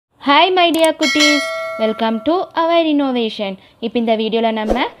Hi my dear cuties, welcome to our innovation. இப்போ இந்த வீடியோல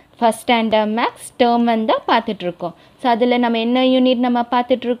நம்ம first standard maths term வந்து பார்த்துட்டு இருக்கோம். சோ அதுல நம்ம என்ன யூனிட் நம்ம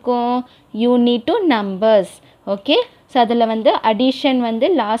பார்த்துட்டு இருக்கோம்? Unit to numbers. Okay? So அதுல வந்து addition வந்து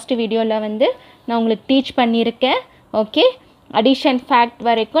லாஸ்ட் வீடியோல வந்து நான் உங்களுக்கு டீச் பண்ணியிருக்கேன். ஓகே? addition fact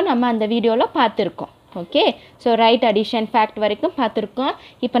வரைக்கும் நம்ம அந்த வீடியோல பார்த்திருக்கோம். Okay? So right addition fact வரைக்கும் பார்த்திருக்கோம்.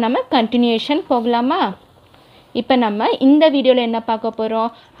 இப்போ நம்ம continuation போகலாமா? இப்போ நம்ம இந்த வீடியோல என்ன பார்க்க போறோம்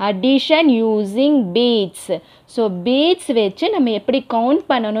addition using beads so beads வெச்சு நம்ம எப்படி கவுண்ட்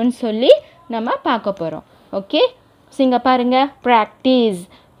பண்ணனும்னு சொல்லி நம்ம பார்க்க போறோம் ஓகே இங்க பாருங்க practice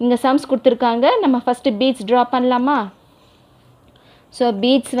இங்க sums கொடுத்திருக்காங்க நம்ம first beads draw பண்ணலாமா so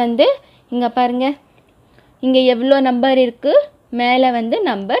beads வந்து இங்க பாருங்க இங்க எவ்வளவு நம்பர் இருக்கு மேலே வந்து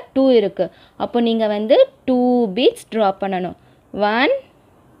நம்பர் 2 இருக்கு அப்போ நீங்க வந்து 2 beads draw பண்ணனும் 1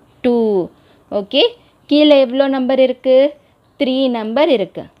 2 ஓகே கீழே எவ்வளோ நம்பர் இருக்கு 3 நம்பர்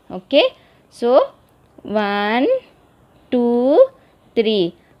இருக்கு okay so 1 2 3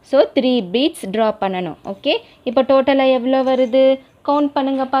 so 3 beads draw பண்ணனும் ஓகே இப்போ டோட்டலா எவ்வளவு வருது கவுண்ட்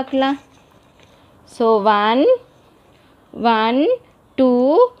பண்ணுங்க பார்க்கலாம் சோ 1 1 2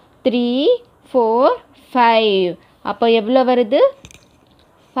 3 4 5 அப்போ எவ்வளவு வருது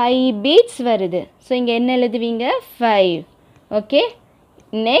 5 beads வருது சோ இங்க என்ன எழுதுவீங்க 5 ஓகே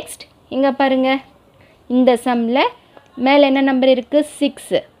நெக்ஸ்ட் இங்க பாருங்க இந்த சம்ல மேல என்ன நம்பர் இருக்கு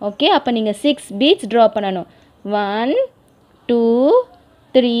 6 ஓகே அப்ப நீங்க 6 beads draw பண்ணனும் 1 2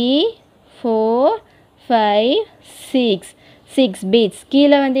 3 4 5 6 beads கீழ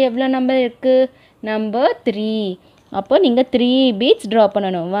வந்து எவ்வளவு நம்பர் இருக்கு நம்பர் 3 அப்போ நீங்க 3 beads draw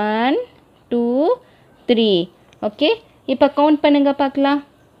பண்ணனும் 1 2 3 ஓகே இப்போ கவுண்ட் பண்ணுங்க பார்க்கலாம்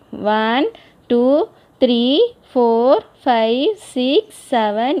 1 2 3 4 5 6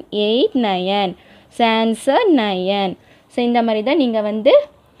 7 8 9 answer 9 so இந்த மாதிரி தான் நீங்க வந்து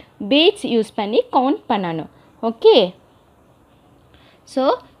beads யூஸ் பண்ணி கவுண்ட் பண்ணனும் ஓகே so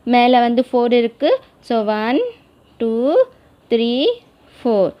மேலே வந்து 4 இருக்கு so 1 2 3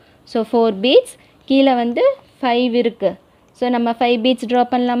 4 so 4 beads கீழ வந்து 5 இருக்கு so நம்ம 5 beads draw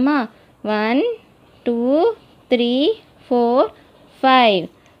பண்ணலாமா 1 2 3 4 5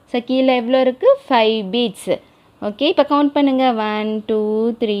 so கீழ எவ்வளவு இருக்கு 5 beads ஓகே இப்போ கவுண்ட் பண்ணுங்க 1 2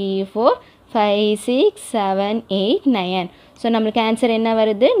 3 4 5 6 7 8 9 so நமக்கு ஆன்சர் என்ன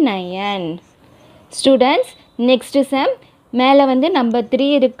வருது 9 ஸ்டூடண்ட்ஸ் நெக்ஸ்ட் சம் மேலே வந்து நம்பர் 3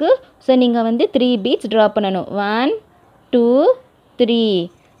 இருக்கு so நீங்க வந்து 3 beads draw பண்ணனும் 1 2 3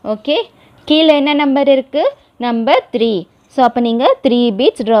 ஓகே கீழ என்ன நம்பர் இருக்கு நம்பர் 3 so அப்ப நீங்க 3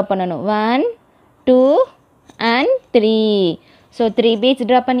 beads draw பண்ணனும் 1 2 and 3 so 3 beads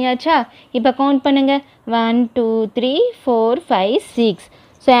draw பண்ணியாச்சா இப்போ கவுண்ட் பண்ணுங்க 1 2 3 4 5 6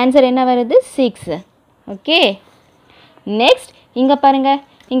 so answer என்ன வருது 6 ஓகே நெக்ஸ்ட் இங்க பாருங்க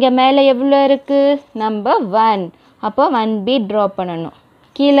இங்க மேலே எவ்வளவு இருக்கு நம்பர் 1 அப்போ 1 bead draw பண்ணனும்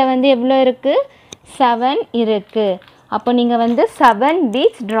கீழ வந்து எவ்வளவு இருக்கு 7 இருக்கு அப்போ நீங்க வந்து 7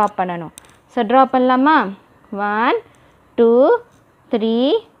 beads draw பண்ணனும் so draw பண்ணலாமா 1 2 3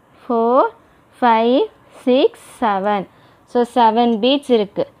 4 5 6 7 so 7 beads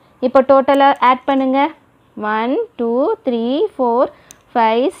இருக்கு இப்போ டோட்டலா ஆட் பண்ணுங்க 1 2 3 4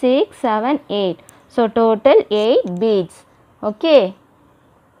 5 6 7 8 so total 8 beads okay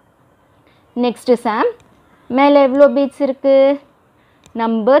next sum மேலே எவ்வளவு beads இருக்கு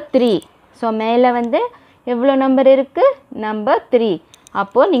நம்பர் 3 so மேலே வந்து எவ்வளவு நம்பர் இருக்கு நம்பர் 3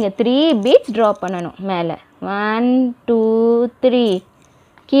 அப்போ நீங்க 3 beads draw பண்ணனும் மேலே 1 2 3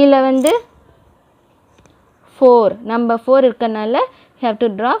 கீழ வந்து 4 நம்பர் 4 இருக்கனால you have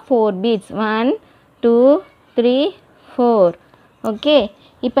to draw 4 beads 1 2 3 4 okay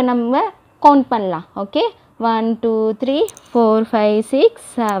இப்போ நம்ம கவுண்ட் பண்ணலாம் ஓகே 1 2 3 4 5 6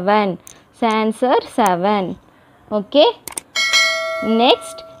 7 ஆன்சர் 7 ஓகே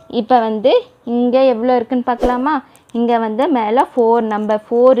நெக்ஸ்ட் இப்போ வந்து இங்க எவ்வளவு இருக்குன்னு பார்க்கலாமா இங்க வந்து மேலே 4 நம்பர்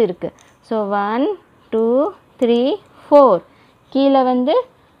 4 இருக்கு ஸோ 1 2 3 4 கீழ வந்து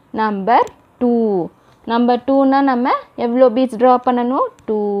நம்பர் 2 நம்பர் 2னா நம்ம எவ்வளோ beads draw பண்ணனும்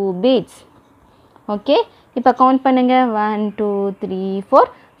 2 beads ஓகே இப்போ கவுண்ட் பண்ணுங்க 1 2 3 4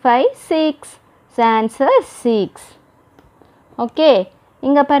 5 6 ஆன்சர் 6 ஓகே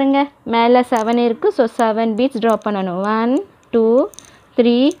இங்க பாருங்க மேலே 7 இருக்கு ஸோ 7 beads draw பண்ணனும் 1 2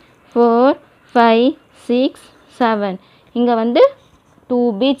 3 4 5 6 7 இங்க வந்து 2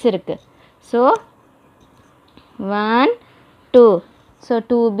 beads இருக்கு ஸோ 1 2 ஸோ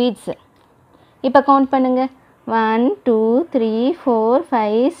 2 beads இப்போ கவுண்ட் பண்ணுங்க 1 2 3 4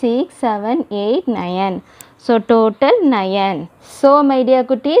 5 6 7 8 9 so total 9 so my dear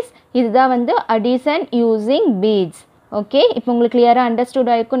cuties இதுதான் வந்து addition using beads ஓகே, இப்போ உங்களுக்கு கிளியராக அண்டர்ஸ்டூட்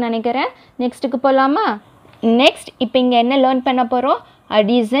ஆகிருக்கும்னு நினைக்கிறேன். நெக்ஸ்ட்டுக்கு போகலாமா? நெக்ஸ்ட் இப்போ இங்கே என்ன லேர்ன் பண்ண போகிறோம்?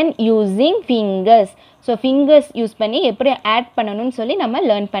 Addition using fingers. So fingers use பண்ணி எப்படி ஆட் பண்ணணும்னு சொல்லி நம்ம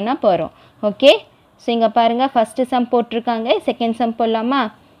லேர்ன் பண்ண போகிறோம். ஓகே, ஸோ இங்கே பாருங்கள், ஃபஸ்ட்டு சம் போட்டிருக்காங்க. செகண்ட் சம் போடலாமா?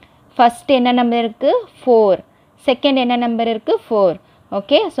 ஃபஸ்ட்டு என்ன நம்பர் இருக்குது? 4. செகண்ட் என்ன நம்பர் இருக்குது? 4.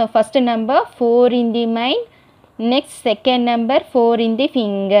 Okay, so first number 4 in the mind. Next second number 4 in the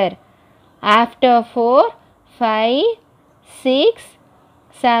finger. After 4, 5, 6,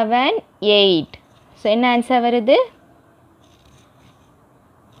 7, 8. So என்ன ஆன்சர் வருது?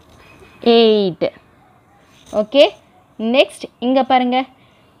 8. ஓகே, நெக்ஸ்ட் இங்கே பாருங்கள்,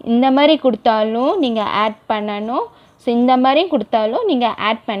 இந்த மாதிரி கொடுத்தாலும் நீங்கள் ஆட் பண்ணணும். ஸோ இந்த மாதிரி கொடுத்தாலும் நீங்கள்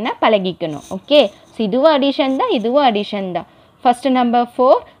ஆட் பண்ண பழகிக்கணும். ஓகே, ஸோ இதுவும் அடிஷன் தான், இதுவும் அடிஷன் தான். First number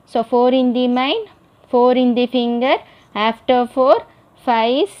 4. So 4 in the mind, 4 in the finger. After 4,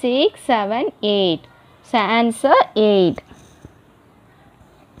 5, 6, 7, 8. So answer 8.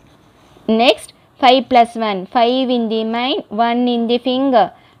 Next 5 plus 1. 5 in the mind, 1 in the finger.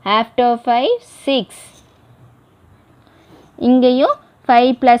 After 5, 6. இங்கேயும்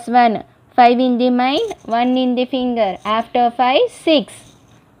 5 plus 1. 5 in the mind, 1 in the finger. After 5, 6.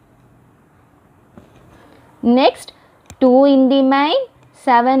 Next 2 in the mind,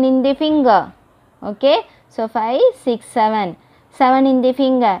 7 in the finger. Okay, so 5, 6, 7. 7 in the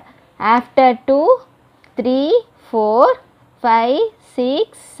finger. After 2, 3, 4, 5,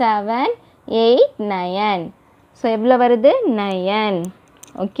 6, 7, 8, 9. So எவ்வளோ வருது? 9.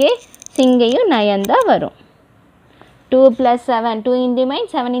 Okay, இங்கேயும் 9 தான் வரும். 2 plus 7, 2 in the mind,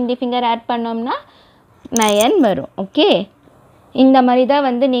 7 in the finger add பண்ணோம்னா 9 வரும். Okay, இந்த மாதிரி தான்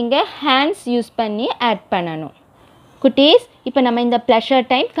வந்து நீங்கள் ஹேண்ட்ஸ் யூஸ் பண்ணி ஆட் பண்ணணும். குட்டீஸ், இப்போ நம்ம இந்த ப்ளஷர்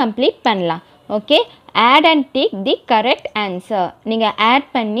டைம் கம்ப்ளீட் பண்ணலாம். Okay, add and tick the correct answer. நீங்கள் ஆட்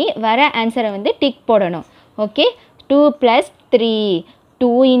பண்ணி வர ஆன்சரை வந்து டிக் போடணும். Okay, 2 plus 3.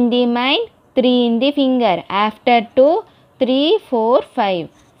 2 in the mind, 3 in the finger. After 2, 3, 4, 5.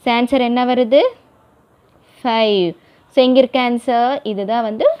 So answer என்ன வருது? 5. ஸோ எங்கே இருக்க ஆன்சர்? இதுதான்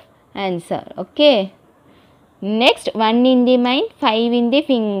வந்து answer. Okay, next 1 in the mind, 5 in the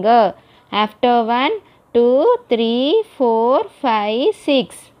finger. After 1, 2, 3, 4, 5,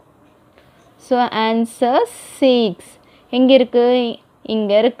 6. So answer 6. எங்கே இருக்குது?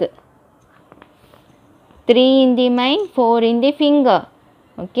 இங்கே இருக்குது. 3 in the mind, 4 in the finger.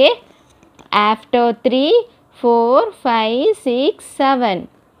 Okay, after 3, 4, 5, 6, 7.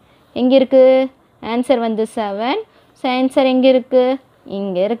 எங்கே இருக்குது? ஆன்சர் வந்து 7. ஸோ ஆன்சர் எங்கே இருக்குது?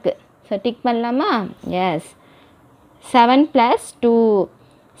 இங்கே இருக்குது. ஸோ டிக் பண்ணலாமா? S. 7 plus 2.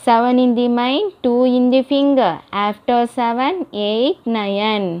 7 in the mind, 2 in the finger. After 7, 8,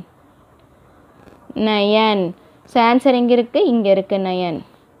 9. 9. So answer எங்கே இருக்குது? இங்கே இருக்குது 9.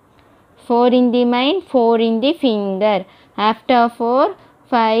 4 in the mind, 4 in the finger. After 4,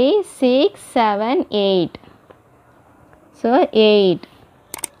 5, 6, 7, 8. So 8.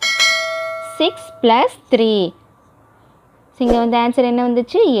 6 plus 3. இங்கே வந்து ஆன்சர் என்ன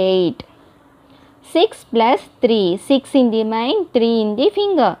வந்துச்சு? 8. 6 plus 3. 6 in the mind, 3 in the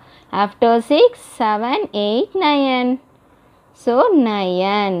finger. After 6, 7, 8, 9. So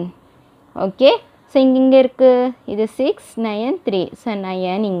 9. Okay. So இங்கே இருக்குது. இது 6, 9, 3. ஸோ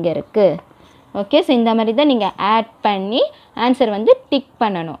 9 இங்கே இருக்குது. ஓகே, ஸோ இந்த மாதிரி தான் நீங்கள் ஆட் பண்ணி ஆன்சர் வந்து டிக்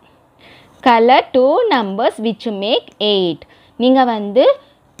பண்ணணும். Colour 2 numbers which make 8. நீங்கள் வந்து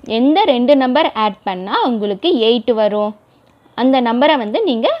எந்த 2 நம்பர் ஆட் பண்ணால் உங்களுக்கு 8 வரும், அந்த நம்பரை வந்து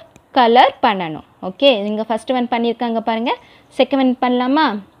நீங்கள் கலர் பண்ணணும். ஓகே, இங்கே ஃபஸ்ட்டு ஒன் பண்ணியிருக்காங்க பாருங்கள். செகண்ட் ஒன் பண்ணலாமா?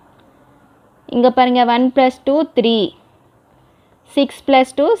 இங்கே பாருங்கள், 1 plus 2, 3. 6 plus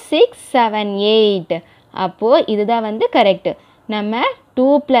 2, 6, 7, 8. அப்போது இதுதான் வந்து கரெக்டு. நம்ம 2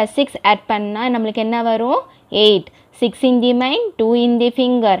 plus 6 ஆட் பண்ணால் நம்மளுக்கு என்ன வரும்? 8. 6 in the mind, 2 in the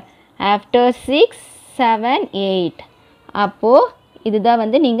finger. After 6, 7, 8. அப்போது இதுதான்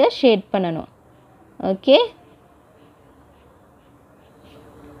வந்து நீங்கள் ஷேட் பண்ணணும். ஓகே,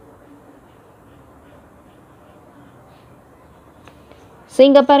 ஸோ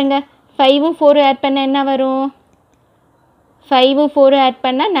இங்கே பாருங்கள், 5ம் 4 ஆட் பண்ணால் என்ன வரும்? 5ம் 4 ஆட்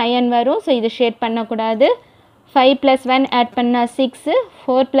பண்ணால் 9 வரும். ஸோ இது ஷேட் பண்ணக்கூடாது. 5 plus 1 ஆட் பண்ணால் 6,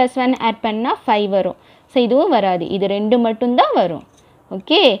 4 plus 1 ஆட் பண்ணால் 5 வரும். ஸோ இதுவும் வராது, இது 2 மட்டும்தான் வரும்.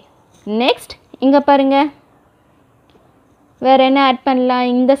 ஓகே, நெக்ஸ்ட் இங்கே பாருங்கள், வேறு என்ன ஆட் பண்ணலாம்?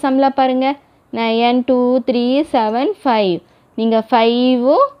 இந்த சம்மில் பாருங்கள், 9, 2, 3, 7, 5. நீங்கள்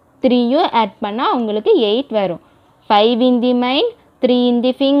 5ம் 3யும் ஆட் பண்ணால் உங்களுக்கு 8 வரும். 5 in the mind, 3 in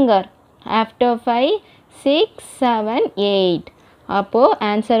the finger. After 5, 6, 7, 8. அப்போது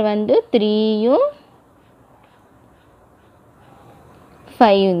ஆன்சர் வந்து 3யும்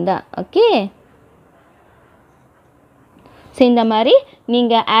 5ம் தான். ஓகே, ஸோ இந்த மாதிரி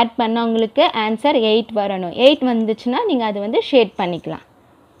நீங்கள் ஆட் பண்ண உங்களுக்கு ஆன்சர் 8 வரணும். 8 வந்துச்சுன்னா நீங்கள் அது வந்து ஷேட் பண்ணிக்கலாம்.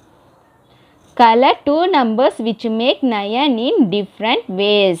 Color 2 numbers which make 9 in different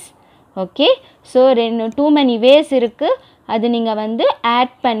ways. Okay, so too many ways இருக்குது. அது நீங்கள் வந்து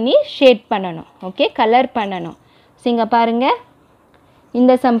ஆட் பண்ணி ஷேட் பண்ணணும். ஓகே, கலர் பண்ணணும். ஸோ இங்கே பாருங்கள்,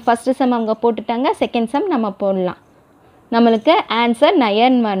 இந்த சம் ஃபஸ்ட்டு சம் அவங்க போட்டுட்டாங்க, செகண்ட் சம் நம்ம போடலாம். நம்மளுக்கு ஆன்சர்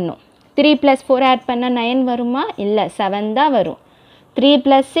 9 வரணும். 3 + 4 ஆட் பண்ணால் 9 வருமா? இல்லை, 7 தான் வரும். 3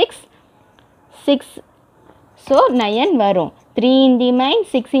 + 6 6, ஸோ 9 வரும். 3 in the mind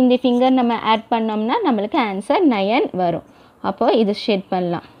 6 in the finger நம்ம ஆட் பண்ணோம்னா நம்மளுக்கு ஆன்சர் 9 வரும். அப்போது இது ஷேட்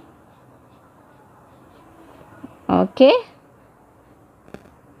பண்ணலாம். ஓகே,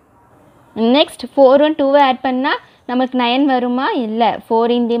 நெக்ஸ்ட் 4 2 ஆட் பண்ணால் நமக்கு 9 வருமா? இல்லை. 4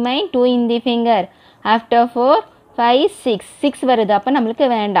 in the mind 2 in the finger, after 4 5 6 6 வருது, அப்போ நம்மளுக்கு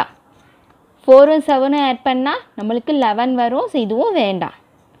வேண்டாம். 4 7 ஆட் பண்ணால் நம்மளுக்கு 11 வரும். ஸோ இதுவும் வேண்டாம்.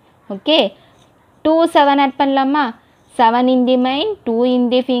 ஓகே, 2 7 ஆட் பண்ணலாமா? 7 in the mind 2 in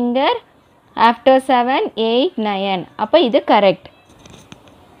the finger, after 7 8 9, அப்போ இது கரெக்ட்.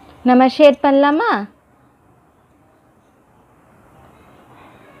 நம்ம ஷேட் பண்ணலாமா?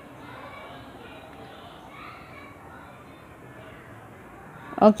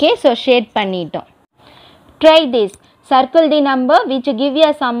 ஓகே, ஸோ ஷேட் பண்ணிட்டோம். Try this. Circle the number which give you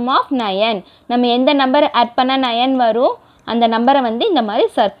some of 9. நம்ம எந்த நம்பர் ஆட் பண்ணால் 9 வரும் அந்த நம்பரை வந்து இந்த மாதிரி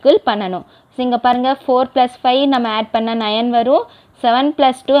சர்க்கிள் பண்ணணும். ஸோ இங்கே பாருங்கள், 4 + 5 நம்ம ஆட் பண்ணால் 9 வரும். 7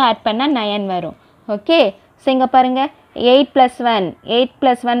 + 2 ஆட் பண்ணால் 9 வரும். ஓகே, ஸோ இங்கே பாருங்கள், 8 + 1 8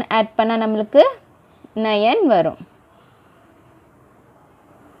 + 1 ஆட் பண்ணால் நம்மளுக்கு 9 வரும்.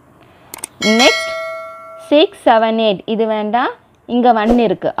 நெக்ஸ்ட் 6 7 8, இது வேண்டாம், இங்கே 1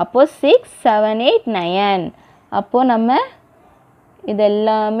 இருக்குது. அப்போது 6 7 8 9, அப்போது நம்ம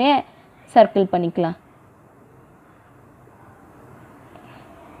இதெல்லாமே சர்க்கிள் பண்ணிக்கலாம்.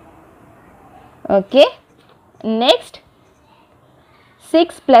 ஓகே, நெக்ஸ்ட்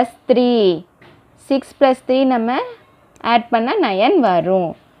 6 + 3 6 + 3 நம்ம ஆட் பண்ணால் 9 வரும்.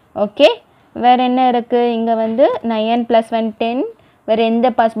 ஓகே, வேறு என்ன இருக்குது? இங்கே வந்து 9 + 1 10, வேறு எந்த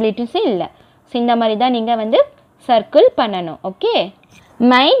பாசிபிலிட்டிஸும் இல்லை. ஸோ இந்த மாதிரி தான் நீங்கள் வந்து சர்க்கிள் பண்ணணும். Okay,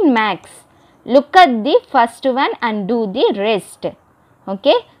 mind maths. Look at the first one and two the rest.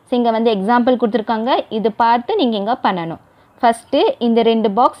 Okay, so இங்கே வந்து எக்ஸாம்பிள் கொடுத்துருக்காங்க, இது பார்த்து நீங்கள் இங்கே பண்ணணும். ஃபஸ்ட்டு இந்த 2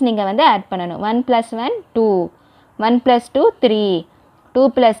 பாக்ஸ் நீங்கள் வந்து ஆட் பண்ணணும். 1 + 1 2, 1 + 2 3, 2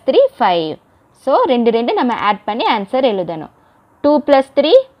 + 3 5. ஸோ 2 2 நம்ம ஆட் பண்ணி ஆன்சர் எழுதணும். 2 +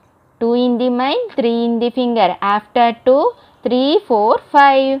 3 2 in the mind 3 in the finger, after 2 3 4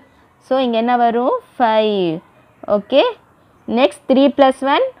 5. So இங்கே என்ன வரும்? 5. Okay, next 3 +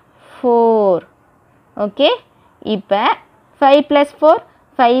 1 4. ஓகே, இப்போ 5 + 4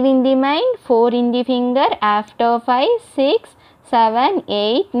 5 in the mind 4 in the finger, after 5 6 7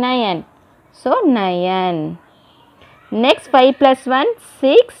 8 9. So 9. Next 5 + 1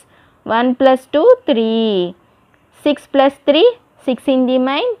 6, 1 + 2 3, 6 + 3 6 in the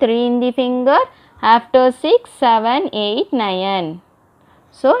mind 3 in the finger, after 6 7 8 9.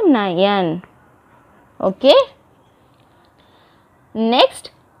 So 9. Okay, next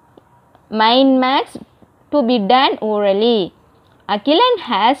mind maths to be done orally. Akilan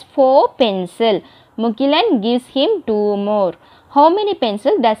has 4 pencils. Mukilan gives him 2 more. How many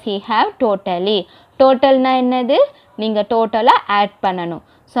pencils does he have totally? Total na என்னது? நீங்கள் டோட்டலாக add பண்ணணும்.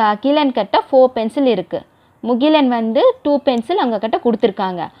 So Akilan கிட்ட 4 pencil இருக்குது. முகிலன் வந்து 2 pencil அவங்க கிட்ட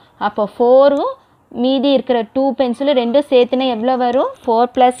கொடுத்துருக்காங்க. அப்போ 4ம் மீதி இருக்கிற 2 பென்சிலும் ரெண்டும் சேர்த்துனா எவ்வளோ வரும்? 4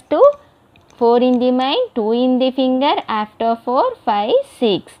 + 2 4 in the mind 2 in the finger, after 4 5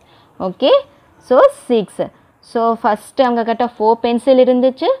 6. Okay, so 6. So first அவங்க கிட்ட 4 பென்சில்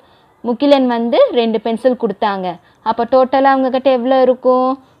இருந்துச்சு, முகிலன் வந்து 2 பென்சில் கொடுத்தாங்க. அப்போ டோட்டலாக அவங்க கிட்ட எவ்வளோ இருக்கும்?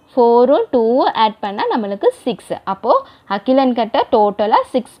 4ம் 2ம் ஆட் பண்ணால் நம்மளுக்கு 6. அப்போது அகிலன் கிட்ட டோட்டலாக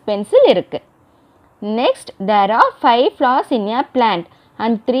 6 பென்சில் இருக்குது. Next, there are 5 flowers in a plant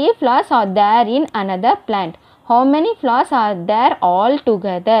and 3 flowers are there in another plant. How many flowers are there all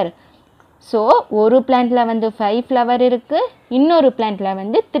together? So ஒரு பிளான்ட்டில் வந்து 5 ஃப்ளவர் இருக்குது, இன்னொரு பிளான்ட்டில்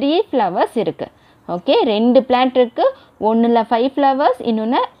வந்து 3 ஃப்ளவர்ஸ் இருக்குது. ஓகே, 2 பிளான்ட் இருக்குது, ஒன்றில் 5 ஃப்ளவர்ஸ்,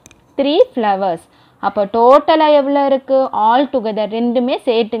 இன்னொன்று 3 ஃப்ளவர்ஸ். அப்போ டோட்டலாக எவ்வளோ இருக்குது? ஆல் டுகெதர் ரெண்டுமே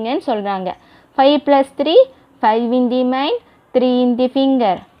சேர்த்துங்கன்னு சொல்கிறாங்க. 5 + 3 5 in the mind 3 in the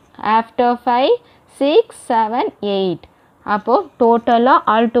finger, after 5 6 7 8. அப்போது டோட்டலாக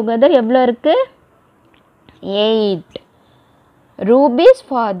ஆல் டுகெதர் எவ்வளோ இருக்குது? 8. Ruby's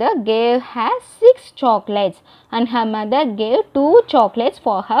father gave her 6 chocolates and her mother gave 2 chocolates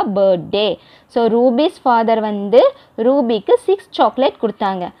for her birthday. So Ruby's father வந்து ரூபிக்கு 6 சாக்லேட்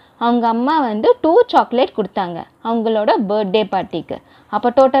கொடுத்தாங்க. அவங்க அம்மா வந்து 2 சாக்லேட் கொடுத்தாங்க அவங்களோட பர்த்டே பார்ட்டிக்கு. அப்போ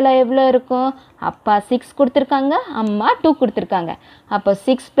டோட்டலாக எவ்வளோ இருக்கும்? அப்பா 6 கொடுத்துருக்காங்க, அம்மா 2 கொடுத்துருக்காங்க. அப்போ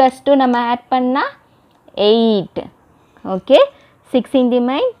 6 + 2 நம்ம ஆட் பண்ணால் 8. Okay, 6 in the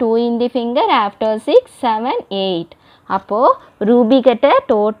mind, 2 in the finger, after 6, 7, 8. அப்போது ரூபி கிட்ட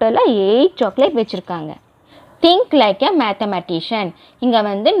டோட்டலாக 8 சாக்லேட் வச்சுருக்காங்க. Think like a mathematician. இங்கே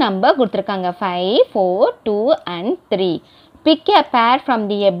வந்து நம்பர் கொடுத்துருக்காங்க 5, 4, 2 and 3. Pick a pair from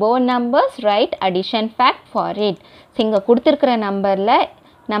the above numbers, write addition fact for it. So இங்கே கொடுத்துருக்குற நம்பரில்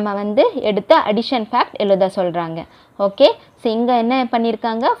நம்ம வந்து எடுத்து அடிஷன் ஃபேக்ட் எழுத சொல்கிறாங்க. ஓகே, ஸோ இங்கே என்ன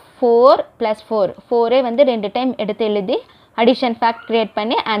பண்ணியிருக்காங்க? 4 + 4, 4 வந்து 2 டைம் எடுத்து எழுதி அடிஷன் ஃபேக்ட் க்ரியேட்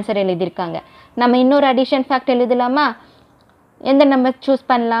பண்ணி ஆன்சர் எழுதியிருக்காங்க. நம்ம இன்னொரு அடிஷன் ஃபேக்ட் எழுதலாமா? எந்த நம்பர் சூஸ்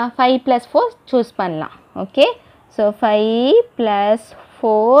பண்ணலாம்? 5 + 4 சூஸ் பண்ணலாம். Okay, so 5 +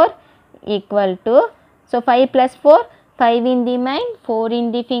 4 = so 5 + 4, 5 in the mind, 4 in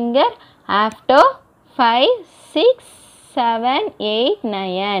the finger, after 5, 6, 7, 8,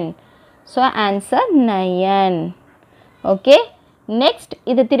 9. So answer 9. Okay, next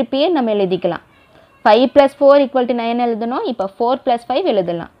இது திருப்பியும் நம்ம எழுதிக்கலாம். 5 + 4 = 9 எழுதணும். இப்போ 4 + 5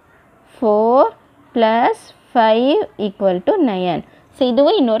 எழுதலாம். 4 + 5 = 9. ஸோ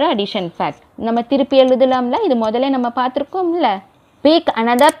இதுவும் இன்னொரு அடிஷன் ஃபேக்ட். நம்ம திருப்பி எழுதலாம்ல, இது முதல்ல நம்ம பார்த்துருக்கோம்ல. Big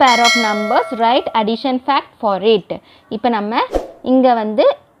another pair of numbers, write addition fact for it. இப்போ நம்ம இங்கே வந்து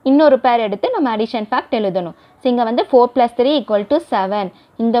இன்னொரு பேர் எடுத்து நம்ம அடிஷன் ஃபேக்ட் எழுதணும். ஸோ இங்கே வந்து 4 + 3 = 7.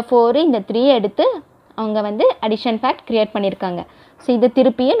 இந்த 4 இந்த 3 எடுத்து அவங்க வந்து அடிஷன் ஃபேக்ட் க்ரியேட் பண்ணியிருக்காங்க. ஸோ இதை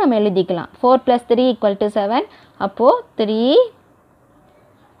திருப்பியும் நம்ம எழுதிக்கலாம். 4 + 3 = 7. அப்போது 3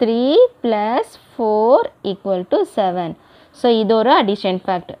 + 4 = 7. ஸோ இது ஒரு அடிஷன்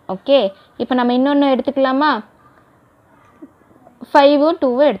ஃபேக்ட். ஓகே, இப்போ நம்ம இன்னொன்று எடுத்துக்கலாமா? 5,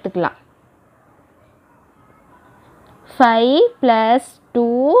 2 எடுத்துக்கலாம். 5 +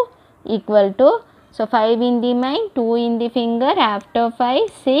 2 = so 5 in the mind, 2 in the finger, after 5,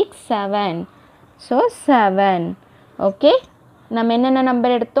 6, 7. So 7. Okay, நம்ம என்னென்ன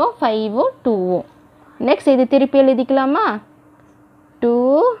நம்பர் எடுத்தோம்? 5, 2. நெக்ஸ்ட் இது திருப்பி எழுதிக்கலாமா? 2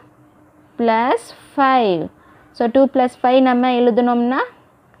 + 5. ஸோ 2 + 5 நம்ம எழுதணும்னா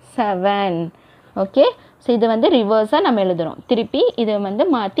 7. ஓகே, ஸோ இது வந்து ரிவர்ஸாக நம்ம எழுதுகிறோம். திருப்பி இதை வந்து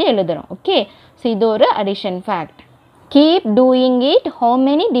மாற்றி எழுதுகிறோம். ஓகே, ஸோ இது ஒரு addition fact. Keep doing it, how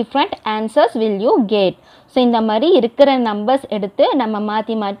many different answers will you get. So இந்த மாதிரி இருக்கிற நம்பர்ஸ் எடுத்து நம்ம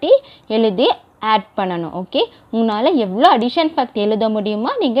மாற்றி மாற்றி எழுதி ஆட் பண்ணணும். ஓகே, உங்களால் எவ்வளோ அடிஷன் ஃபேக்ட் எழுத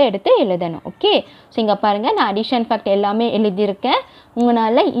முடியுமோ நீங்கள் எடுத்து எழுதணும். ஓகே, ஸோ இங்கே பாருங்கள், நான் அடிஷன் ஃபேக்ட் எல்லாமே எழுதியிருக்கேன்.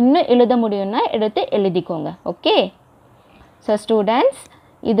 உங்களால் இன்னும் எழுத முடியும்னா எடுத்து எழுதிக்கோங்க. ஓகே, ஸோ ஸ்டூடெண்ட்ஸ்,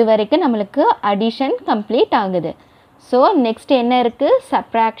 இது வரைக்கும் நம்மளுக்கு அடிஷன் கம்ப்ளீட் ஆகுது. ஸோ நெக்ஸ்ட் என்ன இருக்குது?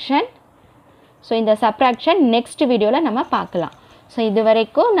 சப்ராக்ஷன். ஸோ இந்த சப்ராக்ஷன் நெக்ஸ்ட் வீடியோவில் நம்ம பார்க்கலாம். ஸோ இது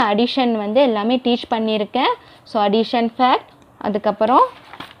வரைக்கும் நான் அடிஷன் வந்து எல்லாமே டீச் பண்ணியிருக்கேன். ஸோ அடிஷன் ஃபேக்ட், அதுக்கப்புறம்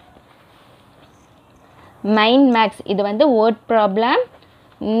மைண்ட் மேக்ஸ், இது வந்து word problem.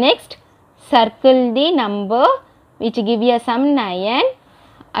 Next circle the number which give a some 9.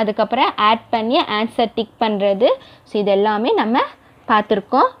 அதுக்கப்புறம் ஆட் பண்ணி ஆன்சர் டிக் பண்ணுறது. ஸோ இது எல்லாமே நம்ம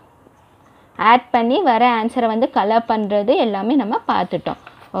பார்த்துருக்கோம். ஆட் பண்ணி வர ஆன்சரை வந்து கலர் பண்ணுறது எல்லாமே நம்ம பார்த்துட்டோம்.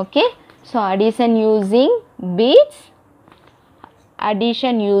 Okay, so addition using beads,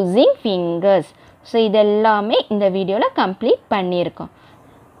 addition using fingers. So இதெல்லாமே இந்த வீடியோவில் கம்ப்ளீட் பண்ணியிருக்கோம்.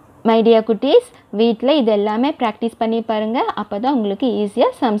 மை டியர் குட்டீஸ், வீட்டில் இது எல்லாமே ப்ராக்டிஸ் பண்ணி பாருங்கள். அப்போ தான் உங்களுக்கு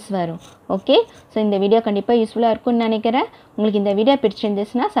ஈஸியாக சம்ஸ் வரும். ஓகே, ஸோ இந்த வீடியோ கண்டிப்பாக யூஸ்ஃபுல்லாக இருக்கும்னு நினைக்கிறேன். உங்களுக்கு இந்த வீடியோ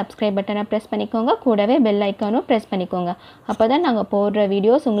பிடிச்சிருந்துச்சுன்னா சப்ஸ்கிரைப் பட்டனை ப்ரெஸ் பண்ணிக்கோங்க. கூடவே பெல் ஐக்கானும் ப்ரெஸ் பண்ணிக்கோங்க. அப்போ தான் நாங்கள் போடுற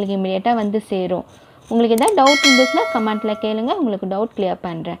வீடியோஸ் உங்களுக்கு இமீடியட்டாக வந்து சேரும். உங்களுக்கு எதாவது டவுட் இருந்துச்சுன்னா கமெண்ட்டில் கேளுங்க. உங்களுக்கு டவுட் கிளியர்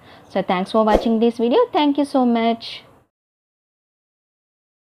பண்ணுறேன். ஸோ தேங்க்ஸ் ஃபார் வாட்சிங் this video. Thank you so much.